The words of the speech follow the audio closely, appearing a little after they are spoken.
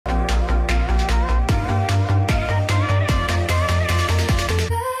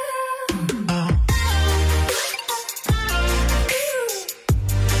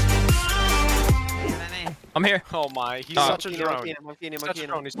I'm here. Oh my, he's such a drone. Such a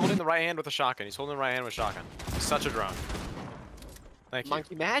drone. He's holding the right hand with a shotgun. He's holding the right hand with a shotgun. He's such a drone. Thank you.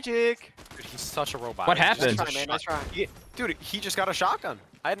 Monkey magic. Dude, he's such a robot. What happened? Nice try, man. Nice try. Dude, he just got a shotgun.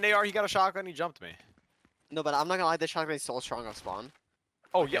 I had an AR, he got a shotgun, he jumped me. No, but I'm not gonna lie, this shotgun is so strong off spawn.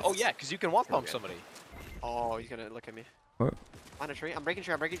 Oh yeah, because you can one pump somebody. Oh, he's gonna look at me. What? Behind a tree. I'm breaking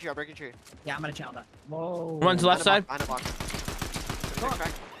tree. I'm breaking tree. I'm breaking tree. Yeah, I'm gonna challenge that. Whoa. Runs left side. Behind a box.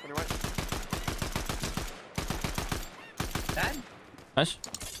 Crack. Dead? Nice.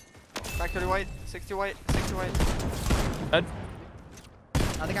 Crack 30 white. 60 white. 60 white. Dead.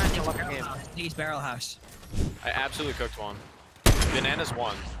 Other guy in the Fucking barrel game. house. He's barrel house. I absolutely cooked one. Banana's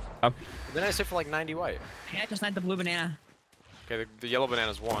one. Up. Banana's hit for like 90 white. Yeah, just not the blue banana. Okay, the yellow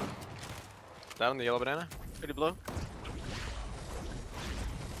banana's one. Down the yellow banana? Pretty blue.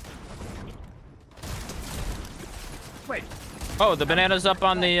 Wait. Oh, the banana's up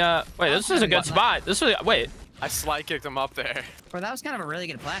on the. Wait, this is a good spot. This was. Wait. I slide kicked him up there. Bro, that was kind of a really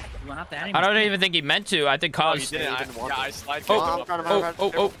good play. You went up there. I don't even think he meant to. I think Oh, he Cause. did. didn't I slide kicked Oh, him up.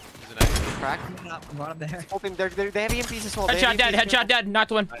 Oh. He's a nice. Crack. I'm going up there. Hoping they have EMPs as well. They Headshot have dead. EMPs. Headshot dead.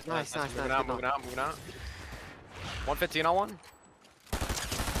 Knocked one. Nice. Moving out. 115 on one.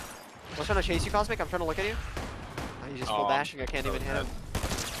 I'm trying to chase you, Cosmic. I'm trying to look at you. Oh, he's just full dashing. I can't even hit him.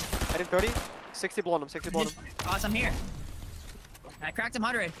 I did 30. 60 blown him. 60 blown him. Awesome here. I cracked him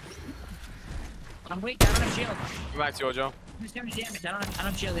 100. I'm weak. I don't have shield. Come back to you, Ojo. Who's doing damage? I don't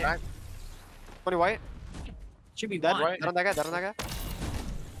have shield here. Crack. 20 white. Should be Dead, one. right? Dead on that guy. Dead on that guy.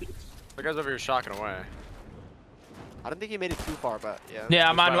 The guy's over here shocking away. I don't think he made it too far, but yeah. Yeah,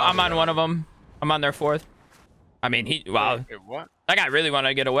 I'm on one of them. I'm on their fourth. I mean, wow. Wait, what? That guy really wanted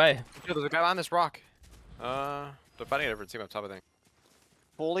to get away. Dude, there's a guy on this rock. They're fighting a different team up top, I think.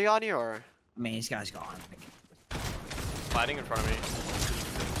 Fully on you, or? I mean, this guy's gone. Fighting in front of me.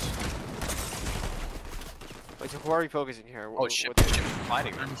 Wait, so who are we focusing here? Oh shit, ship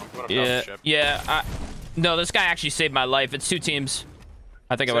fighting. Yeah. No, this guy actually saved my life. It's two teams.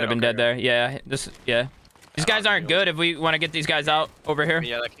 I think I would have been dead there. Yeah. These guys aren't good if we want to get these guys out over here.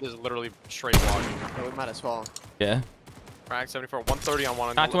 Yeah, that kid is literally straight walking. Yeah, we might as well. Yeah. Crack 74, 130 on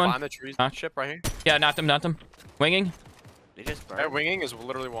one. Knocked one. Behind the trees. Ship right here. Yeah, knocked him. Winging. They just burned. That winging is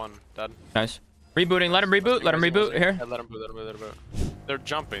literally one. Dead. Nice. Rebooting. Let him reboot. Here. Yeah, let him boot. They're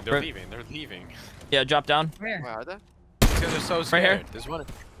jumping. They're leaving. Yeah, drop down. Where? Where are they? These guys are so scared. Right here. There's one.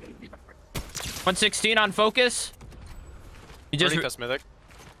 116 on focus. You just. Mythic.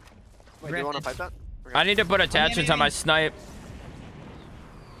 Wait, do you want to fight that? I need to put attachments on my snipe.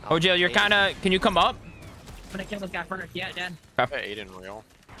 OJ, you're kind of. Can you come up? I'm gonna kill this guy first. Yeah, dead. Yeah, Aiden real.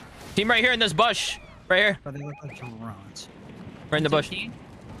 Team right here in this bush. Right here. But they look like drones. We're in the bush.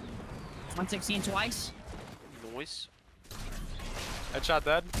 116 twice. Noise. Headshot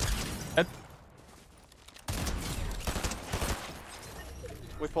dead.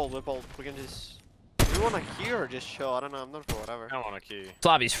 We pulled. We can just. Do we want to key or just chill? I don't know. I'm not for whatever. I don't want a key.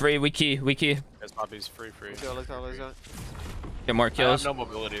 Lobby's free. We key. This lobby's free. Let's go. Get more I kills. have no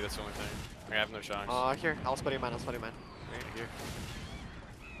mobility, that's the only thing. I have no shots. Here. I'll split your man. Right here.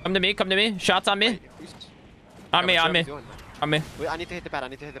 Come to me. Shots on me. On me. Wait, I need to hit the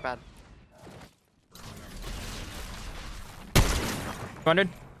pad. 200.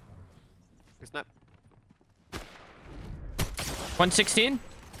 Snap. 116.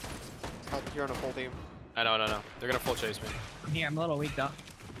 You're on a full team. I know. They're gonna full chase me. I'm here. I'm a little weak though.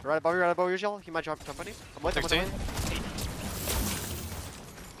 Right above you, Jill. He might drop company. I'm with him. 16.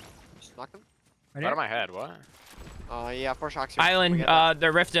 Just knock them. Right Out of my head, what? Yeah, 4 shocks here. Island.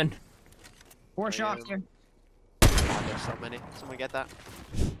 They're rifting. 4 shots here. Oh, there's so many. Someone get that.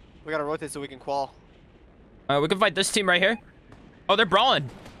 We gotta rotate so we can qual. We can fight this team right here. Oh, they're brawling.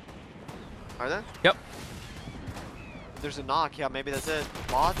 Are they? Yep. There's a knock. Yeah, maybe that's it.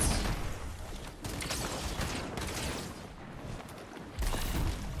 Bots.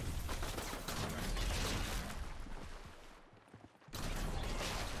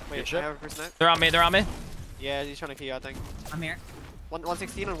 Wait, I have a person out. They're on me. Yeah, he's trying to key, I think. I'm here.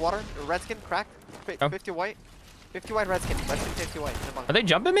 116 on water. Redskin, crack. 50 white. 50 white, redskin. Redskin, 50 white. Are they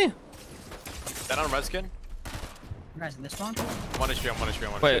jumping me? Dead on Redskin? You guys in this one? 1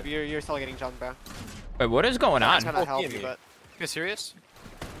 HP. Wait. You're still getting jumped, bro. Wait, what is going I'm on? trying to help you, but... You serious?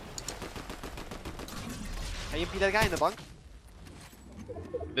 Are you that guy in the bunk?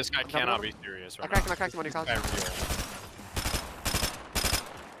 This guy cannot be serious right I cracked him on your console.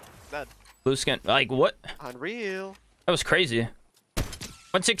 Dead. Blue skin. Like, what? Unreal. That was crazy.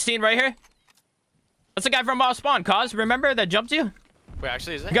 116 right here. That's the guy from spawn, Cause. Remember that jumped you? Wait,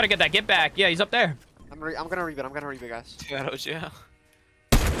 actually, is it? You gotta get that get back. Yeah, he's up there. I'm gonna reboot, guys. Yeah. He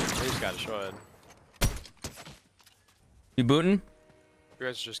just got shot. You booting? You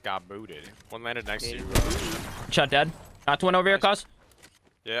guys just got booted. One landed next to you. Shot dead. Knocked one over here, cuz.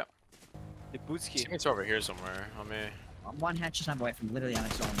 Yeah. The bootski. It's over here somewhere. On me. I'm one headshot away from literally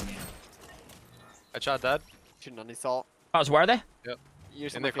uninstalling the game. Headshot dead. Shooting on the assault. Cuz, where are they? Yep. You're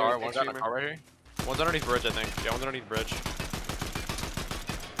In the car. One's got a car right here. One's underneath bridge, I think. Yeah, one's underneath bridge.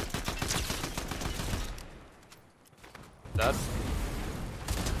 Dead.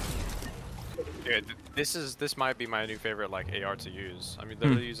 Dude, this might be my new favorite like AR to use. I mean,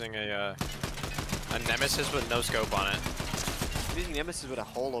 they're using a Nemesis with no scope on it. I'm using Nemesis with a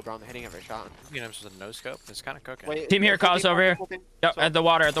holo, bro. I'm hitting every shot. Nemesis with no scope. It's kind of cooking. Wait, Team here, cuz over here. Yep, at the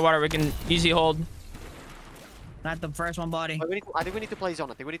water. At the water. We can easy hold. Not the first one, buddy. Wait, I think we need to play zone.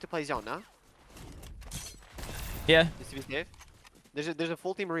 I think we need to play zone, no? Yeah. Just to be safe. There's a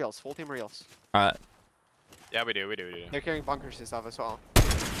full team reels. Full team reels. All right. Yeah, we do. They're carrying bunkers and stuff as well.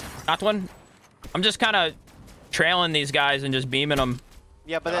 Knocked one. I'm just kind of trailing these guys and just beaming them.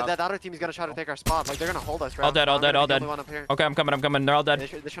 Yeah, but that other team is gonna try to take our spot. Like they're gonna hold us, right? All dead. All dead. All dead. Okay, I'm coming. I'm coming. They're all dead. They're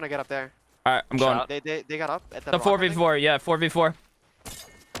trying to get up there. All right, I'm going. They got up at the. The 4v4. Yeah, 4v4.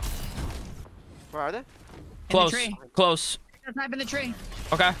 Where are they? Close. Close. Type in the tree.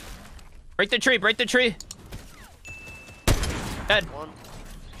 Okay. Break the tree. Break the tree. Dead. One.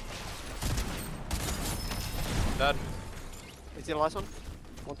 Dead. You see the last one?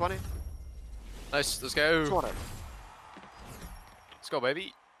 120. Nice. Let's go. 200. Let's go,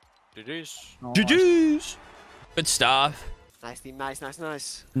 baby. GG's. GG's. Good stuff. Nice team. Nice.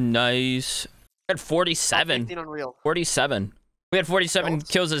 Nice. We had 47. 15 on real. 47. We had 47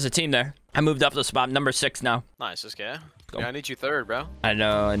 kills as a team there. I moved up to spot number 6 now. Nice. Let's go. Yeah, I need you third, bro. I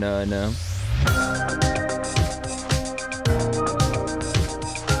know.